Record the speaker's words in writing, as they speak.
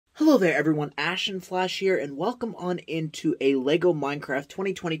Hello there everyone, Ashnflash here, and welcome on into a LEGO Minecraft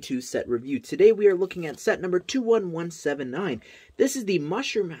 2022 set review. Today we are looking at set number 21179. This is the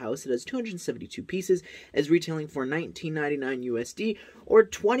Mushroom House. It has 272 pieces, is retailing for $19.99 USD or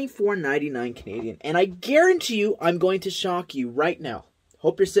 $24.99 Canadian. And I guarantee you, I'm going to shock you right now.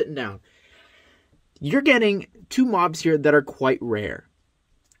 Hope you're sitting down. You're getting two mobs here that are quite rare.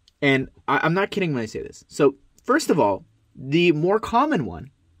 And I'm not kidding when I say this. So, first of all, the more common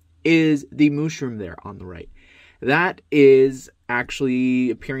one is the mushroom there on the right. That is actually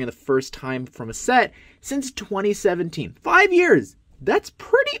appearing the first time from a set since 2017. 5 years. That's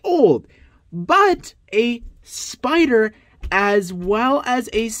pretty old. But a spider as well as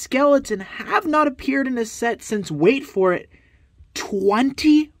a skeleton have not appeared in a set since, wait for it,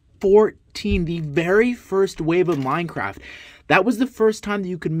 2014, the very first wave of Minecraft. That was the first time that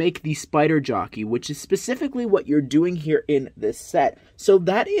you could make the spider jockey, which is specifically what you're doing here in this set. So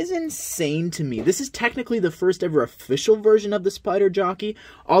that is insane to me. This is technically the first ever official version of the spider jockey.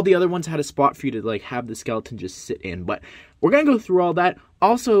 All the other ones had a spot for you to have the skeleton just sit in. But we're going to go through all that.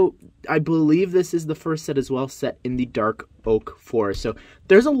 Also, I believe this is the first set as well, set in the dark oak forest. So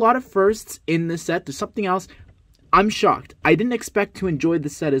there's a lot of firsts in this set. There's something else. I'm shocked. I didn't expect to enjoy the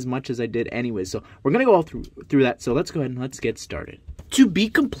set as much as I did anyway, so we're going to go all through that, so let's go ahead and let's get started. To be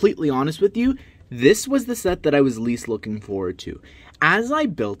completely honest with you, this was the set that I was least looking forward to. As I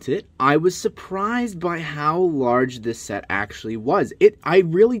built it, I was surprised by how large this set actually was. I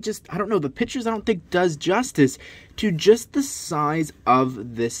don't know, the pictures I don't think does justice to just the size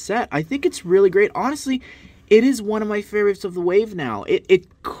of this set. I think it's really great. Honestly, it is one of my favorites of the wave now. It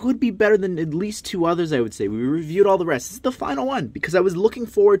could be better than at least two others, I would say. We reviewed all the rest. This is the final one because I was looking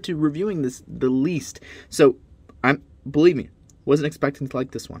forward to reviewing this the least. So, believe me, wasn't expecting to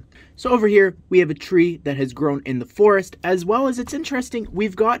like this one. So over here, we have a tree that has grown in the forest, as well as it's interesting.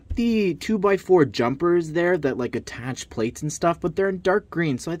 We've got the 2x4 jumpers there that attach plates and stuff, but they're in dark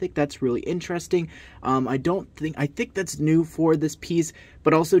green, so I think that's really interesting. I think that's new for this piece,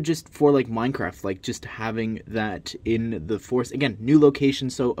 but also just for Minecraft, just having that in the forest. Again, new location,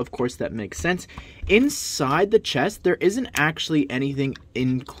 so of course that makes sense. Inside the chest, there isn't actually anything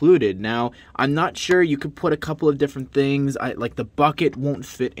included. Now, I'm not sure, you could put a couple of different things. The bucket won't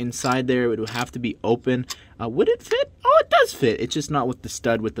fit inside there. It would have to be open. Would it fit? Oh, it does fit. It's just not with the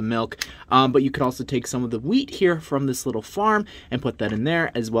stud with the milk. But you could also take some of the wheat here from this little farm and put that in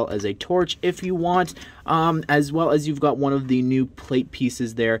there, as well as a torch if you want. As well as you've got one of the new plate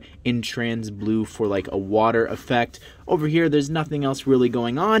pieces there in trans blue for a water effect. Over here, there's nothing else really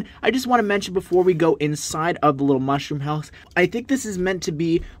going on. I just want to mention before we go inside of the little mushroom house, I think this is meant to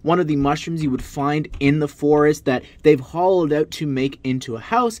be one of the mushrooms you would find in the forest that they've hollowed out to make into a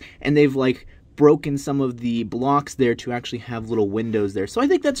house, and they've broken some of the blocks there to actually have little windows there. So I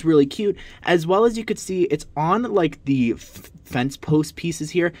think that's really cute. As well as you could see, it's on the fence post pieces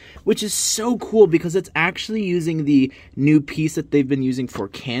here, which is so cool because it's actually using the new piece that they've been using for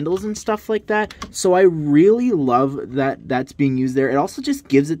candles and stuff like that. So I really love that that's being used there. It also just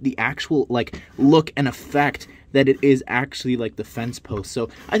gives it the actual look and effect that it is actually the fence post. So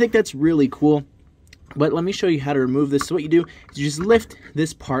I think that's really cool. But let me show you how to remove this. So what you do is you just lift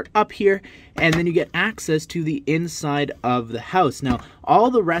this part up here, and then you get access to the inside of the house. Now,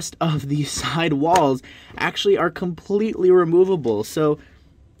 all the rest of the side walls actually are completely removable. So,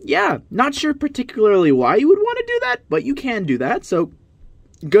 yeah, not sure particularly why you would want to do that, but you can do that. So,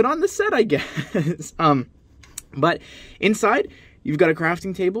 good on the set, I guess. But inside, you've got a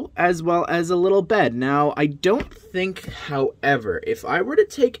crafting table as well as a little bed. Now, I don't think, however, if I were to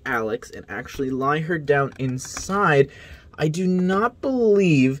take Alex and actually lie her down inside, I do not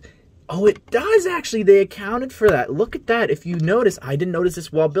believe... Oh, it does actually. They accounted for that. Look at that. If you notice, I didn't notice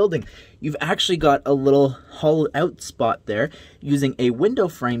this while building. You've actually got a little hollowed out spot there using a window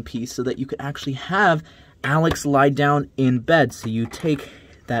frame piece so that you could actually have Alex lie down in bed. So you take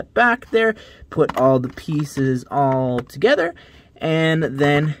that back there, put all the pieces all together, and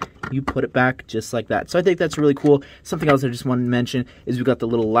then you put it back just like that. So I think that's really cool. Something else I just wanted to mention is we've got the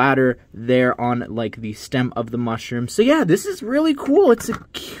little ladder there on the stem of the mushroom. So yeah, this is really cool. It's a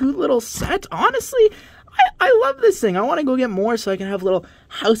cute little set. Honestly, I love this thing. I want to go get more so I can have little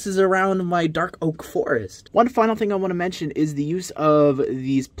houses around my dark oak forest. One final thing I want to mention is the use of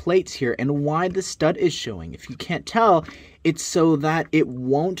these plates here and why the stud is showing. If you can't tell, it's so that it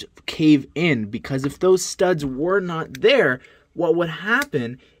won't cave in, because if those studs were not there, what would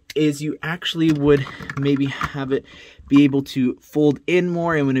happen is you actually would maybe have it be able to fold in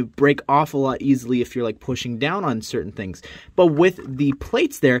more and would break off a lot easily if you're like pushing down on certain things. But with the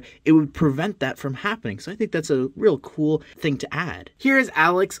plates there, it would prevent that from happening. So I think that's a real cool thing to add. Here is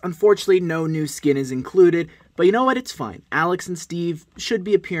Alex. Unfortunately, no new skin is included. But you know what? It's fine. Alex and Steve should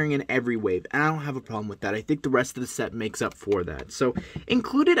be appearing in every wave, and I don't have a problem with that. I think the rest of the set makes up for that. So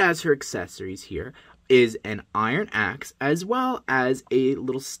included as her accessories here is an iron axe as well as a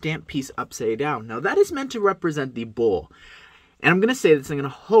little stamp piece upside down. Now that is meant to represent the bull. And I'm going to say this, I'm going to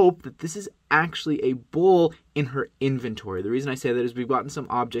hope that this is actually a bull in her inventory. The reason I say that is we've gotten some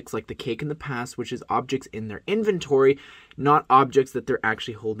objects like the cake in the past, which is objects in their inventory, not objects that they're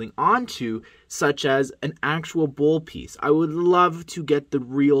actually holding on to, such as an actual bull piece. I would love to get the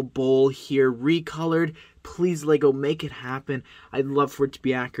real bull here recolored. Please, Lego, make it happen. I'd love for it to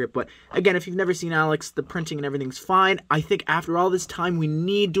be accurate. But again, if you've never seen Alex, the printing and everything's fine. I think after all this time, we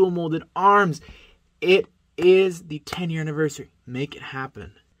need dual molded arms. It is the 10-year anniversary. Make it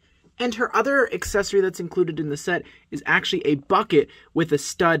happen. And her other accessory that's included in the set is actually a bucket with a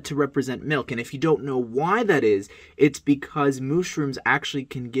stud to represent milk. And if you don't know why that is, it's because mushrooms actually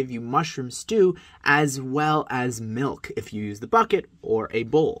can give you mushroom stew as well as milk if you use the bucket or a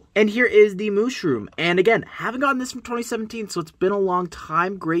bowl. And here is the mushroom. And again, haven't gotten this from 2017, so it's been a long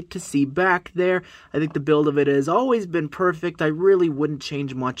time. Great to see back there. I think the build of it has always been perfect. I really wouldn't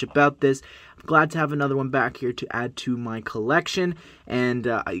change much about this. I'm glad to have another one back here to add to my collection. And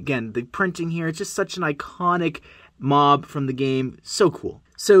again, the printing here, it's just such an iconic mob from the game. So cool.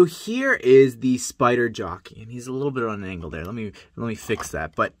 So here is the spider jockey, and he's a little bit on an angle there. Let me fix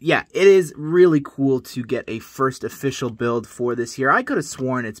that. But yeah, it is really cool to get a first official build for this here. I could have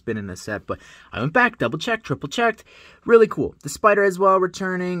sworn it's been in the set, but I went back, double checked, triple checked. Really cool. The spider as well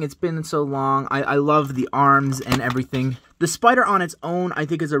returning. It's been so long. I love the arms and everything. The spider on its own, I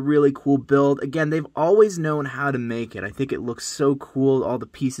think, is a really cool build. Again, they've always known how to make it. I think it looks so cool, all the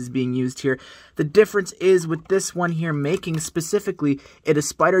pieces being used here. The difference is with this one here, making specifically it a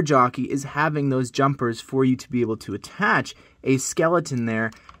spider jockey, is having those jumpers for you to be able to attach a skeleton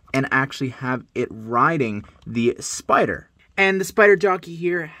there and actually have it riding the spider. And the spider jockey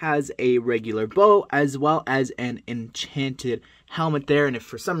here has a regular bow as well as an enchanted helmet there. And if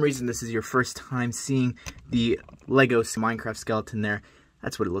for some reason this is your first time seeing the Lego Minecraft skeleton there,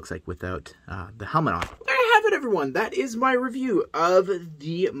 that's what it looks like without the helmet on. There you have it, everyone. That is my review of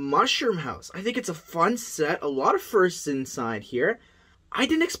the Mushroom House. I think it's a fun set, a lot of firsts inside here. I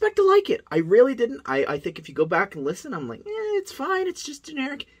didn't expect to like it. I really didn't. I think if you go back and listen, I'm like, it's fine. It's just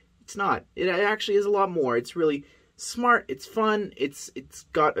generic. It's not. It actually is a lot more. It's really smart. It's fun. It's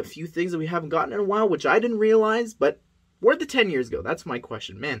got a few things that we haven't gotten in a while, which I didn't realize, but where'd the 10 years go? That's my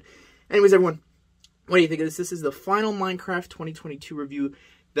question, man. Anyways, everyone, what do you think of this? This is the final Minecraft 2022 review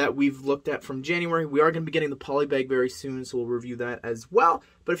that we've looked at from January. We are going to be getting the polybag very soon, so we'll review that as well.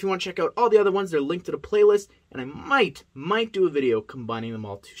 But if you want to check out all the other ones, they're linked to the playlist, and I might do a video combining them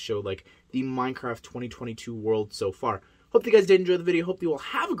all to show like the Minecraft 2022 world so far. Hope you guys did enjoy the video. Hope you all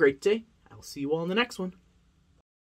have a great day. I'll see you all in the next one.